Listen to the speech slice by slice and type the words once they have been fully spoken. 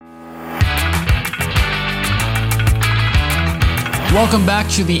Welcome back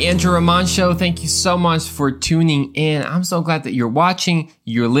to the Andrew Ramon Show. Thank you so much for tuning in. I'm so glad that you're watching,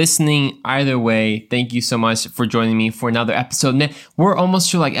 you're listening. Either way, thank you so much for joining me for another episode. We're almost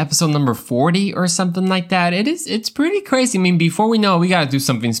to like episode number 40 or something like that. It's pretty crazy. I mean, before we know it, we got to do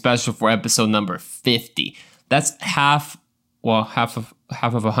something special for episode number 50. That's half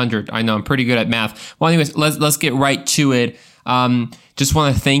of 100. I know I'm pretty good at math. Well, anyways, let's get right to it. Just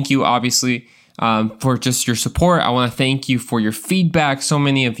want to thank you, obviously, for just your support. I want to thank you for your feedback. So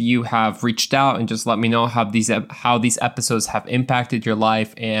many of you have reached out and just let me know how these episodes have impacted your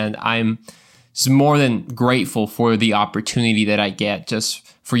life, and I'm just more than grateful for the opportunity that I get just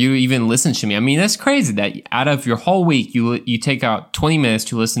for you to even listen to me. I mean, that's crazy that out of your whole week, you take out 20 minutes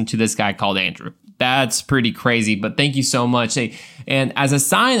to listen to this guy called Andrew. That's pretty crazy, but thank you so much. Hey, and as a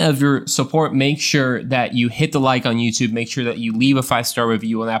sign of your support, make sure that you hit the like on YouTube. Make sure that you leave a 5-star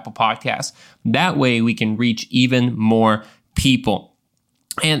review on Apple Podcasts. That way we can reach even more people.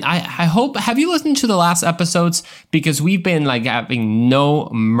 And I hope, have you listened to the last episodes? Because we've been like having no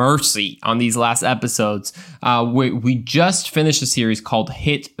mercy on these last episodes. We just finished a series called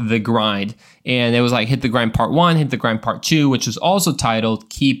Hit the Grind. And it was like Hit the Grind Part 1, Hit the Grind Part 2, which is also titled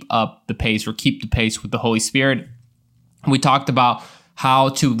Keep Up the Pace, or Keep the Pace with the Holy Spirit. We talked about how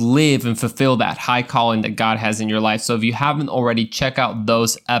to live and fulfill that high calling that God has in your life. So if you haven't already, check out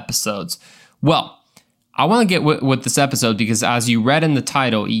those episodes. Well, I want to get with this episode because as you read in the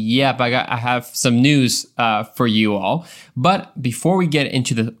title, I have some news for you all. But before we get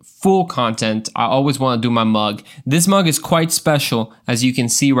into the full content, I always want to do my mug. This mug is quite special, as you can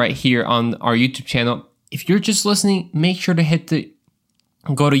see right here on our YouTube channel. If you're just listening, make sure to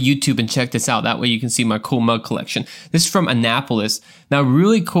go to YouTube and check this out. That way you can see my cool mug collection. This is from Annapolis. Now,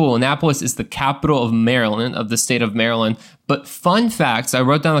 really cool. Annapolis is the capital of Maryland, of the state of Maryland. But fun facts, I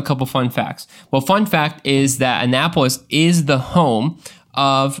wrote down a couple fun facts. Well, fun fact is that Annapolis is the home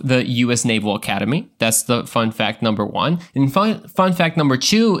of the U.S. Naval Academy. That's the fun fact number one. And fun fact number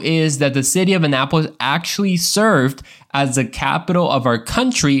two is that the city of Annapolis actually served as the capital of our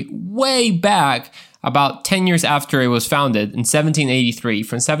country way back about 10 years after it was founded in 1783.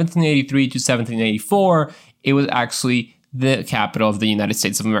 From 1783 to 1784, it was actually the capital of the United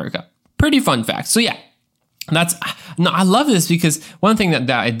States of America. Pretty fun fact. So yeah, I love this because one thing that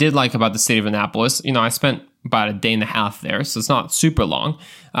I did like about the city of Annapolis, I spent about a day and a half there, so it's not super long,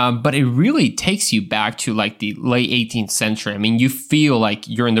 but it really takes you back to like the late 18th century. I mean, you feel like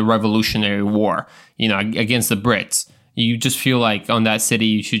you're in the Revolutionary War, against the Brits. You just feel like on that city,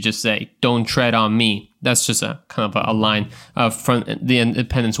 you should just say, "Don't tread on me." That's just a kind of a line from the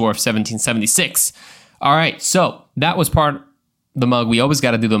Independence War of 1776. All right, so that was part of the mug. We always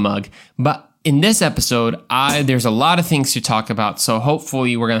got to do the mug. But in this episode, there's a lot of things to talk about, so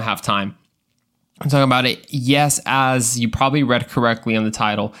hopefully we're going to have time. I'm talking about it. Yes, as you probably read correctly on the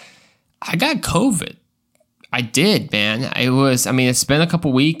title, I got COVID. I did, man. It's been a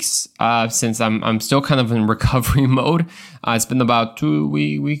couple weeks since I'm still kind of in recovery mode. It's been about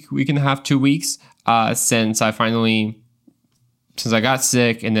week and a half, 2 weeks since I got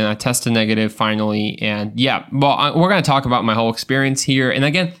sick, and then I tested negative finally. And yeah, well, we're going to talk about my whole experience here. And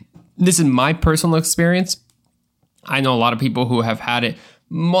again, this is my personal experience. I know a lot of people who have had it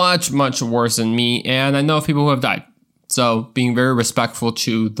much, much worse than me, and I know people who have died. So being very respectful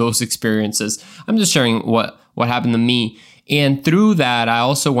to those experiences. I'm just sharing what happened to me. And through that, I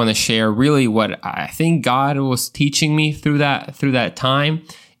also want to share really what I think God was teaching me through that time,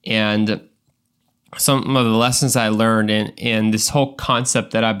 and some of the lessons I learned, and this whole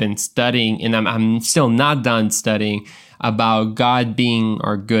concept that I've been studying, and I'm still not done studying, about God being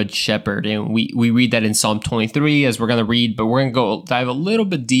our good shepherd. And we read that in Psalm 23 as we're going to read, but we're going to go dive a little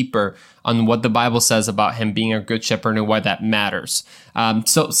bit deeper on what the Bible says about him being our good shepherd and why that matters.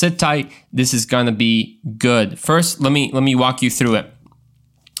 So sit tight. This is going to be good. First, let me walk you through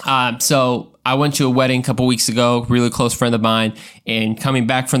it. So I went to a wedding a couple weeks ago, really close friend of mine, and coming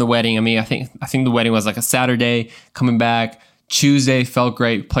back from the wedding, I think the wedding was like a Saturday. Coming back Tuesday, felt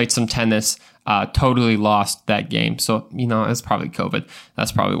great, played some tennis. Totally lost that game. So, it's probably COVID.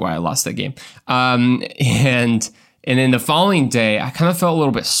 That's probably why I lost that game. And then the following day, I kind of felt a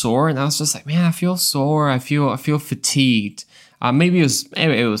little bit sore, and I was just like, man, I feel sore. I feel fatigued. Maybe it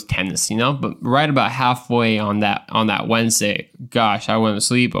was tennis, but right about halfway on that Wednesday, gosh, I went to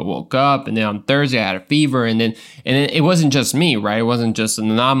sleep. I woke up, and then on Thursday I had a fever, and then it wasn't just me, right? It wasn't just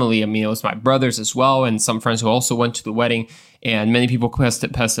an anomaly. I mean, it was my brothers as well, and some friends who also went to the wedding, and many people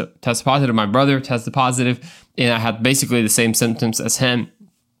tested positive. My brother tested positive, and I had basically the same symptoms as him,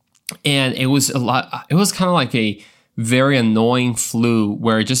 and it was It was kind of like a very annoying flu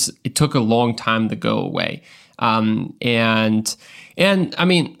where it took a long time to go away. And I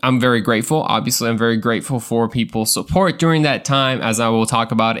mean, I'm very grateful. Obviously, I'm very grateful for people's support during that time, as I will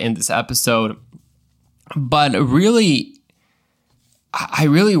talk about in this episode. But really, I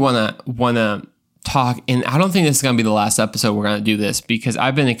really want to talk, and I don't think this is going to be the last episode we're going to do this, because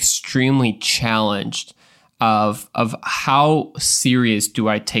I've been extremely challenged of how serious do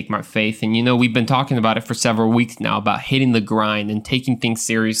I take my faith. And, we've been talking about it for several weeks now, about hitting the grind and taking things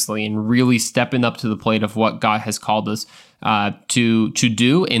seriously and really stepping up to the plate of what God has called us to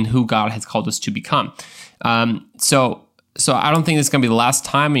do and who God has called us to become. So I don't think this is going to be the last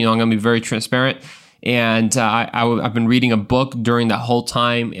time. I'm going to be very transparent. And I've been reading a book during that whole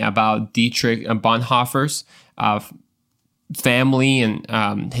time about Dietrich Bonhoeffer's family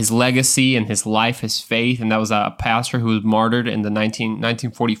and his legacy and his life, his faith. And that was a pastor who was martyred in the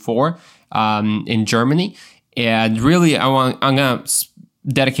 1944 in Germany. And really, I'm going to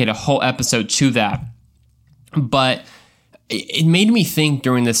dedicate a whole episode to that. But it made me think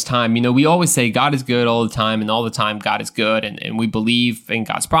during this time, we always say God is good all the time, and all the time God is good, and we believe in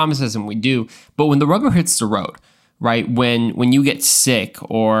God's promises, and we do. But when the rubber hits the road, right, when you get sick,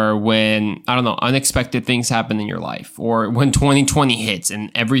 or when, I don't know, unexpected things happen in your life, or when 2020 hits and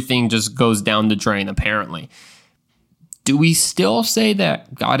everything just goes down the drain, apparently, do we still say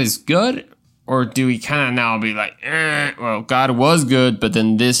that God is good? Or do we kind of now be like, well, God was good, but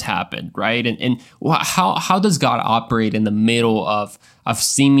then this happened, right? And how does God operate in the middle of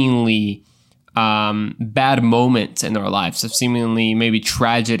seemingly bad moments in our lives, of seemingly maybe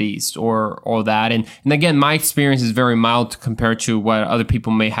tragedies or that? And again, my experience is very mild compared to what other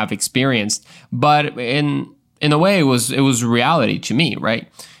people may have experienced, but in a way, it was reality to me, right?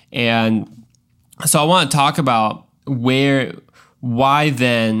 And so I want to talk about why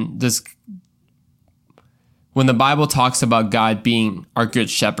then does, when the Bible talks about God being our good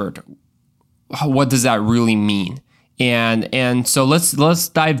shepherd, what does that really mean? And so let's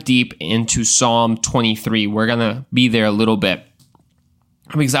dive deep into Psalm 23. We're gonna be there a little bit,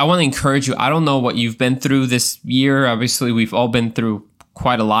 because I want to encourage you. I don't know what you've been through this year. Obviously, we've all been through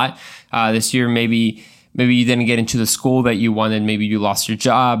quite a lot this year. Maybe you didn't get into the school that you wanted. Maybe you lost your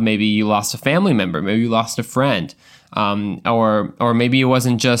job. Maybe you lost a family member. Maybe you lost a friend. Or maybe it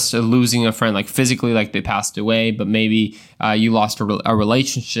wasn't just losing a friend, like physically, like they passed away, but maybe you lost a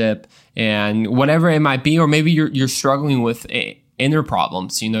relationship, and whatever it might be. Or maybe you're struggling with inner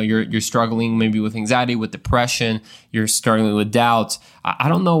problems. You're struggling maybe with anxiety, with depression. You're struggling with doubt. I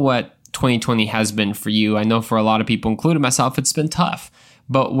don't know what 2020 has been for you. I know for a lot of people, including myself, it's been tough.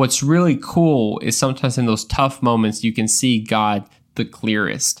 But what's really cool is sometimes in those tough moments, you can see God the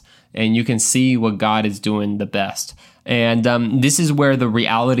clearest, and you can see what God is doing the best. And this is where the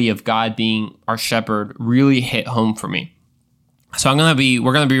reality of God being our shepherd really hit home for me. So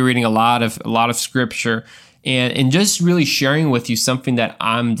we're gonna be reading a lot of scripture, and just really sharing with you something that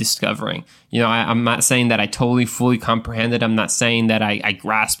I'm discovering. I'm not saying that I totally fully comprehend it. I'm not saying that I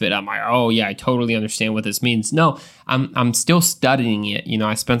grasp it. I'm like, oh yeah, I totally understand what this means. No, I'm still studying it.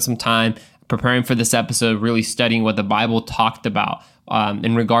 I spent some time preparing for this episode, really studying what the Bible talked about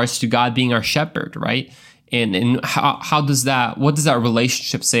in regards to God being our shepherd, right? And what does that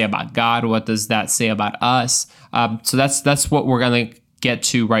relationship say about God? What does that say about us? So that's what we're gonna get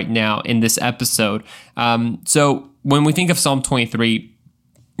to right now in this episode. So when we think of Psalm 23,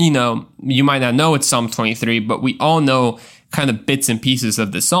 you might not know it's Psalm 23, but we all know kind of bits and pieces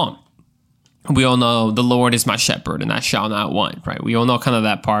of the psalm. We all know the Lord is my shepherd and I shall not want, right? We all know kind of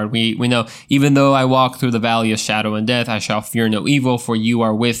that part. We know, even though I walk through the valley of shadow and death, I shall fear no evil, for you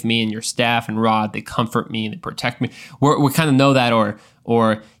are with me, and your staff and rod, they comfort me and they protect me. We kind of know that,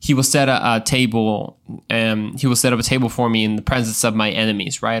 or he will set a table, he will set up a table for me in the presence of my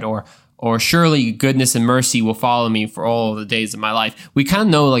enemies, right? Or surely goodness and mercy will follow me for all the days of my life. We kind of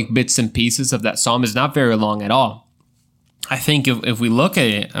know like bits and pieces of that psalm. It's not very long at all. I think if we look at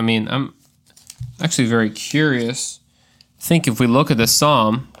it, I'm actually very curious. I think if we look at the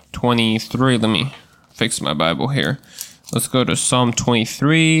Psalm 23, let me fix my Bible here. Let's go to Psalm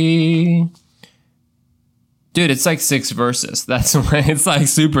 23. Dude, it's like 6 verses. That's why it's like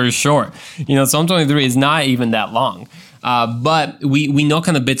super short. Psalm 23 is not even that long. But we know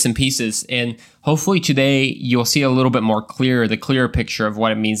kind of bits and pieces. And hopefully today you'll see a little bit more the clearer picture of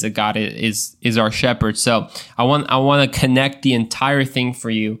what it means that God is our shepherd. So I want to connect the entire thing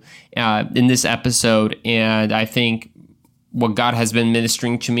for you in this episode. And I think what God has been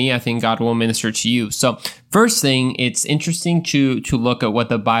ministering to me, I think God will minister to you. So first thing, it's interesting to look at what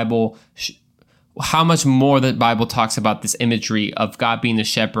the Bible how much more the Bible talks about this imagery of God being the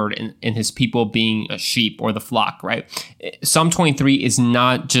shepherd and his people being a sheep or the flock, right? Psalm 23 is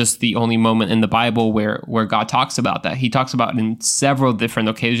not just the only moment in the Bible where God talks about that. He talks about it in several different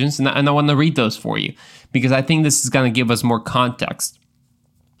occasions, and I want to read those for you because I think this is going to give us more context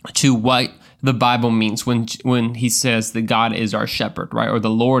to what the Bible means when he says that God is our shepherd, right? Or the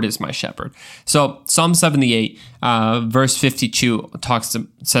Lord is my shepherd. So Psalm 78, verse 52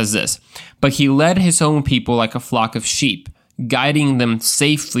 says this, "But he led his own people like a flock of sheep, guiding them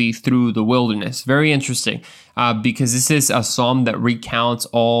safely through the wilderness." Very interesting, because this is a psalm that recounts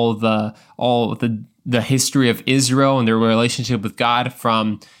all the history of Israel and their relationship with God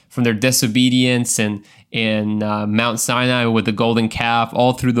from their disobedience and Mount Sinai with the golden calf,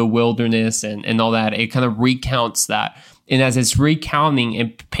 all through the wilderness and all that. It kind of recounts that. And as it's recounting,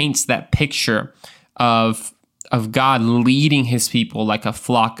 it paints that picture of God leading his people like a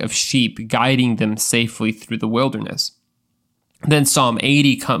flock of sheep, guiding them safely through the wilderness. Then Psalm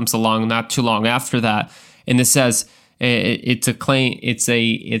 80 comes along not too long after that, and it says, it's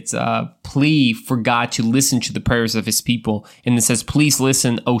a plea for God to listen to the prayers of his people. And it says, "Please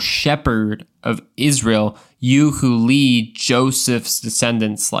listen, O shepherd of Israel, you who lead Joseph's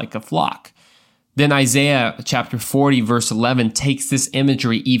descendants like a flock." Then Isaiah chapter 40, verse 11 takes this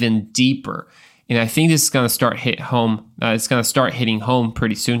imagery even deeper. And I think this is going to start hitting home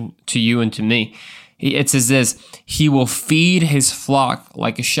pretty soon to you and to me. It says this, "He will feed his flock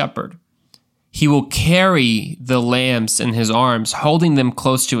like a shepherd. He will carry the lambs in his arms, holding them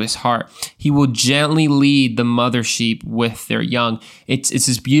close to his heart. He will gently lead the mother sheep with their young." It's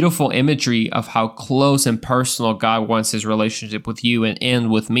this beautiful imagery of how close and personal God wants his relationship with you and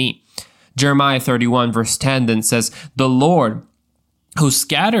with me. Jeremiah 31 verse 10 then says, "The Lord who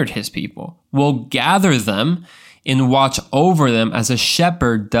scattered his people will gather them and watch over them as a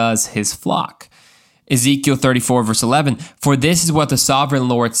shepherd does his flock." Ezekiel 34 verse 11, "For this is what the sovereign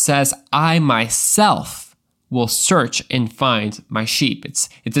Lord says, I myself will search and find my sheep." It's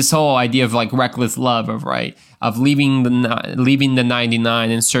this whole idea of like reckless love of leaving the 99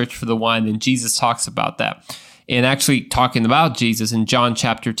 and search for the one. And Jesus talks about that. And actually talking about Jesus in John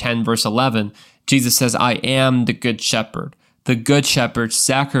chapter 10 verse 11, Jesus says, "I am the good shepherd. The good shepherd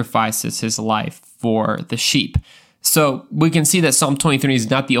sacrifices his life for the sheep." So we can see that Psalm 23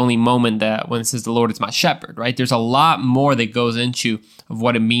 is not the only moment that when it says the Lord is my shepherd, right? There's a lot more that goes into of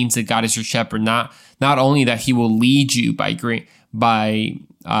what it means that God is your shepherd. Not only that he will lead you by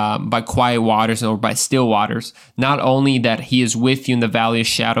quiet waters or by still waters. Not only that he is with you in the valley of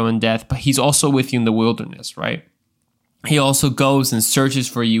shadow and death, but he's also with you in the wilderness, right? He also goes and searches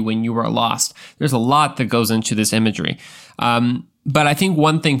for you when you are lost. There's a lot that goes into this imagery. But I think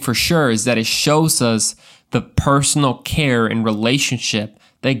one thing for sure is that it shows us the personal care and relationship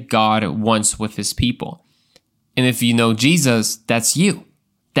that God wants with his people. And if you know Jesus, that's you.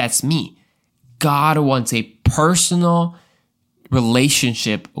 That's me. God wants a personal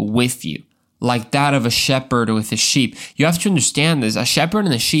relationship with you, like that of a shepherd with a sheep. You have to understand this. A shepherd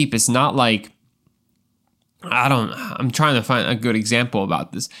and a sheep is not like, I'm trying to find a good example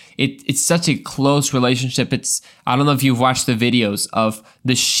about this. It's such a close relationship. I don't know if you've watched the videos of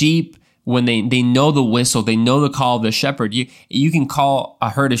the sheep when they know the whistle, they know the call of the shepherd. You can call a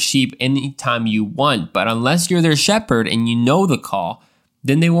herd of sheep anytime you want, but unless you're their shepherd and you know the call,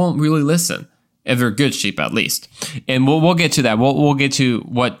 then they won't really listen. If they're good sheep, at least. And we'll get to that. We'll get to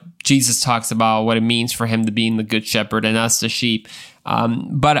what Jesus talks about, what it means for him to be the good shepherd and us the sheep.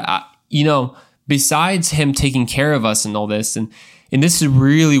 But besides him taking care of us and all this, and this is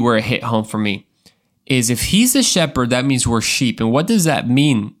really where it hit home for me, is if he's the shepherd, that means we're sheep. And what does that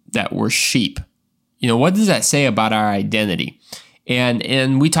mean that we're sheep? What does that say about our identity?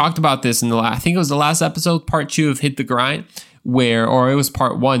 And we talked about this I think it was the last episode, part 2 of Hit the Grind, or it was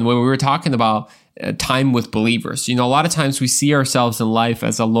part 1, where we were talking about time with believers. A lot of times we see ourselves in life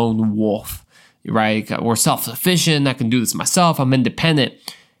as a lone wolf, right? We're self-sufficient. I can do this myself. I'm independent.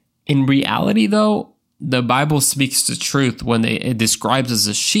 In reality, though, the Bible speaks the truth when it describes us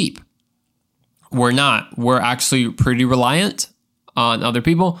as sheep. We're not. We're actually pretty reliant on other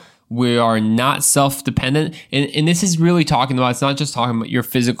people. We are not self-dependent. And this is really talking about, it's not just talking about your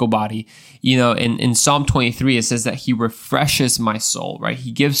physical body. In Psalm 23, it says that he refreshes my soul, right?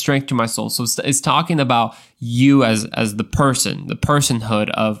 He gives strength to my soul. So it's talking about you as the person, the personhood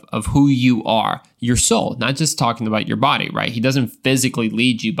of who you are, your soul, not just talking about your body, right? He doesn't physically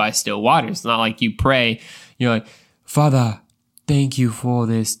lead you by still waters. It's not like you pray, you're like, "Father, thank you for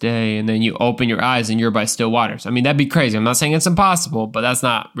this day. And then you open your eyes and you're by still waters. I mean, that'd be crazy. I'm not saying it's impossible, but that's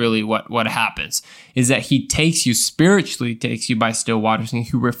not really what happens, is that he takes you spiritually, takes you by still waters, and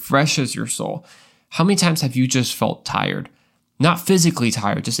he refreshes your soul. How many times have you just felt tired? Not physically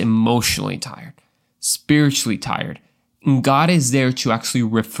tired, just emotionally tired, spiritually tired. And God is there to actually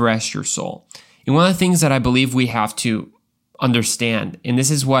refresh your soul. And one of the things that I believe we have to understand, and this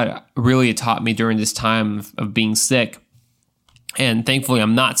is what really taught me during this time of being sick, and thankfully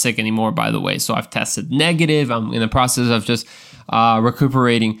I'm not sick anymore, by the way, so I've tested negative. I'm in the process of just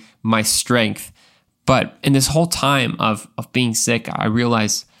recuperating my strength. But in this whole time of being sick, I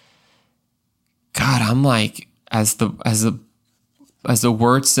realized, God, I'm like, as the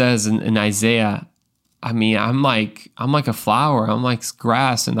word says in Isaiah, I mean, I'm like a flower, I'm like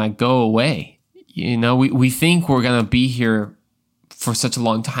grass, and I go away. You know, we think we're gonna be here for such a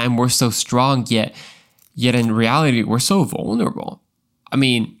long time. We're so strong, yet in reality, we're so vulnerable. I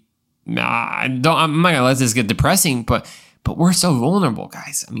mean, I'm not gonna let this get depressing, but we're so vulnerable,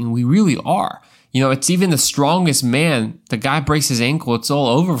 guys. I mean, we really are. You know, it's even the strongest man. The guy breaks his ankle, it's all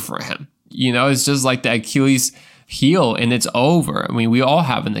over for him. You know, it's just like the Achilles heel, and it's over. I mean, we all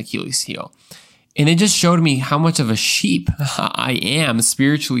have an Achilles heel. And it just showed me how much of a sheep I am,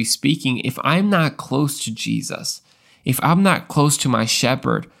 spiritually speaking, if I'm not close to Jesus, if I'm not close to my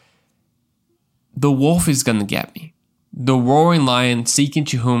shepherd. The wolf is going to get me. The roaring lion seeking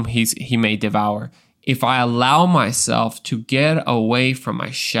to whom he may devour. If I allow myself to get away from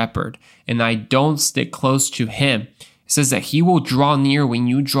my shepherd and I don't stick close to him, it says that he will draw near when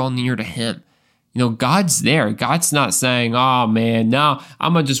you draw near to him. You know, God's there. God's not saying, oh man, now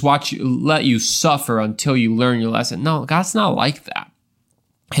I'm going to just let you suffer until you learn your lesson. No, God's not like that.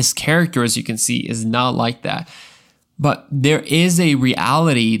 His character, as you can see, is not like that. But there is a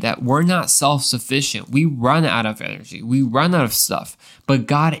reality that we're not self-sufficient. We run out of energy. We run out of stuff. But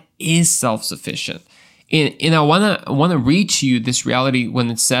God is self-sufficient. And I want to read to you this reality when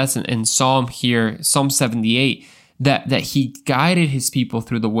it says in Psalm 78, that he guided his people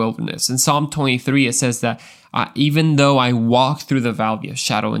through the wilderness. In Psalm 23, it says that even though I walk through the valley of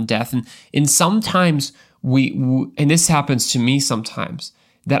shadow and death, and sometimes and this happens to me sometimes,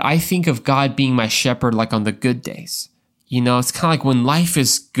 that I think of God being my shepherd like on the good days. You know, it's kind of like when life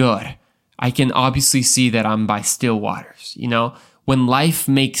is good, I can obviously see that I'm by still waters. You know, when life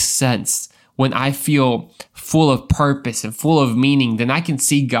makes sense, when I feel full of purpose and full of meaning, then I can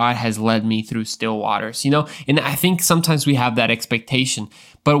see God has led me through still waters, you know? And I think sometimes we have that expectation.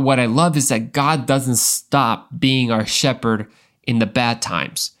 But what I love is that God doesn't stop being our shepherd in the bad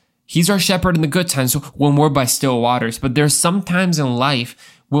times. He's our shepherd in the good times when we're by still waters. But there's some times in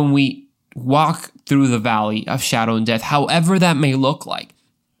life when we walk through the valley of shadow and death, however that may look like.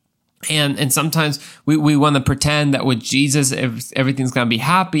 And sometimes we want to pretend that with Jesus, everything's going to be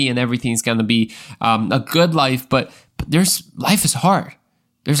happy and everything's going to be a good life. But life is hard.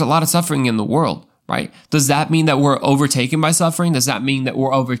 There's a lot of suffering in the world, right? Does that mean that we're overtaken by suffering? Does that mean that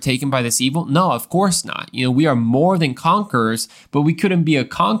we're overtaken by this evil? No, of course not. You know, we are more than conquerors, but we couldn't be a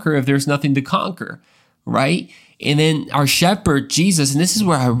conqueror if there's nothing to conquer, right? And then our shepherd, Jesus, and this is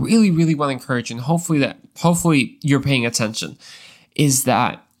where I really, really want to encourage, and hopefully you're paying attention, is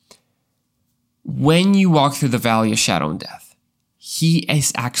that when you walk through the valley of shadow and death, he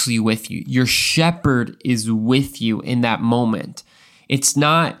is actually with you. Your shepherd is with you in that moment. It's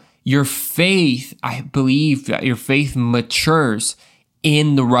not your faith. I believe that your faith matures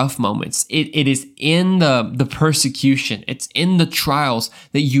in the rough moments. It is in the persecution. It's in the trials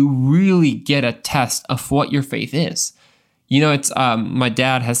that you really get a test of what your faith is. You know, it's my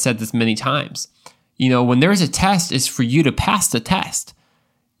dad has said this many times. You know, when there's a test, it's for you to pass the test.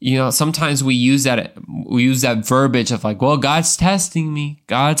 You know, sometimes we use that verbiage of like, well, God's testing me,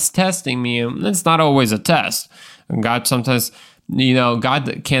 and it's not always a test. And God sometimes, you know,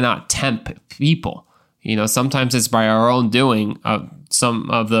 God cannot tempt people. You know, sometimes it's by our own doing of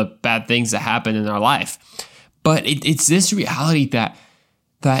some of the bad things that happen in our life. But it's this reality that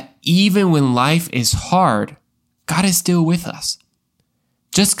even when life is hard, God is still with us.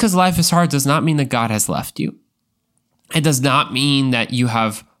 Just because life is hard does not mean that God has left you. It does not mean that you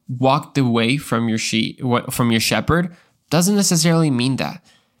have walked away from your shepherd. Doesn't necessarily mean that.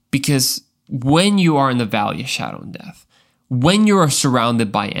 Because when you are in the valley of shadow and death, when you are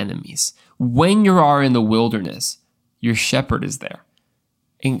surrounded by enemies, when you are in the wilderness, your shepherd is there.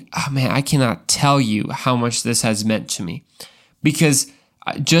 And I cannot tell you how much this has meant to me. Because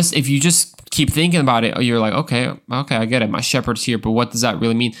if you just keep thinking about it, you're like, okay, I get it. My shepherd's here, but what does that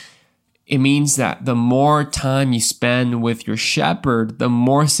really mean? it means that the more time you spend with your shepherd, the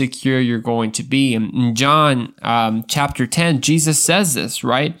more secure you're going to be. In John chapter 10, Jesus says this,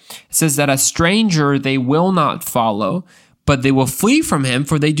 right? It says that a stranger they will not follow, but they will flee from him,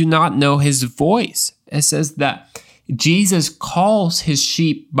 for they do not know his voice. It says that Jesus calls his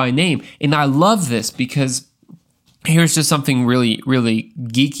sheep by name. And I love this because here's just something really, really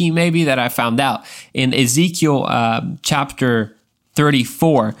geeky maybe that I found out. In Ezekiel chapter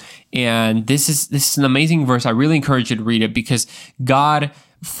 34, and this is an amazing verse. I really encourage you to read it because God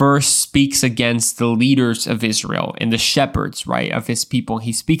first speaks against the leaders of Israel and the shepherds, right, of his people.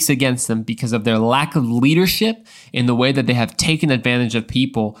 He speaks against them because of their lack of leadership in the way that they have taken advantage of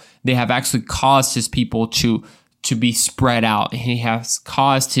people. They have actually caused his people to be spread out. He has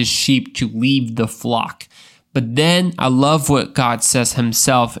caused his sheep to leave the flock. But then I love what God says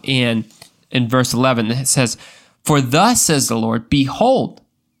himself in verse 11. It says, "For thus says the Lord, behold,"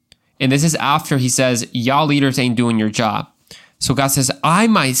 and this is after he says, y'all leaders ain't doing your job. So God says, "I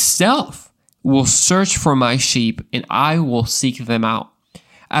myself will search for my sheep and I will seek them out.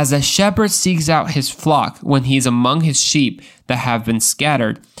 As a shepherd seeks out his flock when he is among his sheep that have been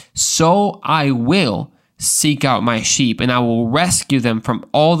scattered, so I will seek out my sheep and I will rescue them from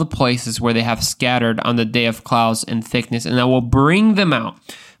all the places where they have scattered on the day of clouds and thickness. And I will bring them out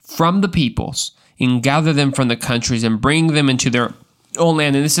from the peoples and gather them from the countries and bring them into their own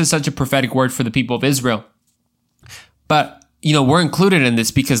land." And this is such a prophetic word for the people of Israel. But, we're included in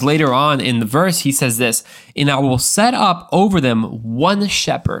this because later on in the verse, he says this, "And I will set up over them one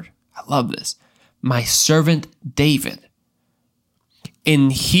shepherd." I love this. "My servant David.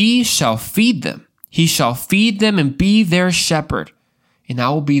 And he shall feed them. He shall feed them and be their shepherd. And I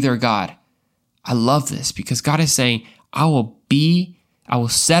will be their God." I love this because God is saying, I will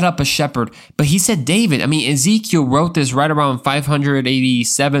set up a shepherd. But he said David. Ezekiel wrote this right around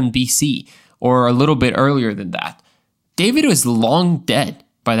 587 BC or a little bit earlier than that. David was long dead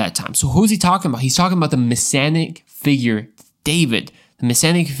by that time. So who's he talking about? He's talking about the messianic figure, David, the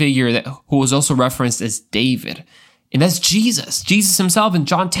messianic figure who was also referenced as David. And that's Jesus. Jesus himself in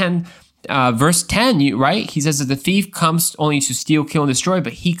John 10, verse 10, right? He says that the thief comes only to steal, kill, and destroy,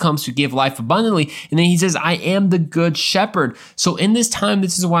 but he comes to give life abundantly. And then he says, "I am the good shepherd." So in this time,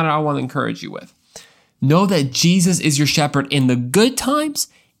 this is what I want to encourage you with. Know that Jesus is your shepherd in the good times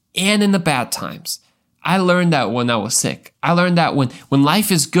and in the bad times. I learned that when I was sick. I learned that when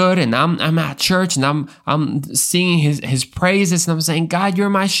life is good and I'm at church and I'm singing his praises and I'm saying, "God, you're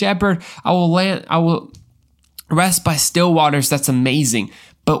my shepherd. I will rest by still waters." That's amazing.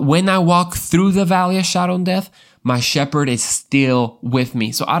 But when I walk through the valley of shadow and death, my shepherd is still with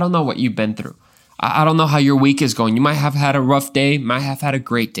me. So I don't know what you've been through. I don't know how your week is going. You might have had a rough day, might have had a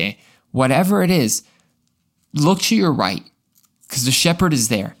great day. Whatever it is, look to your right because the shepherd is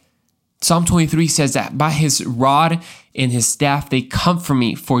there. Psalm 23 says that by his rod and his staff, they comfort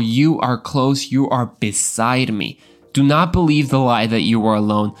me, for you are close, you are beside me. Do not believe the lie that you are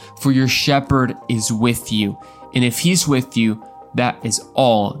alone, for your shepherd is with you. And if he's with you, that is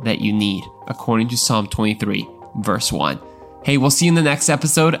all that you need, according to Psalm 23, verse 1. Hey, we'll see you in the next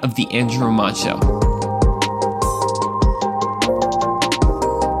episode of The Andrew Ramon Show.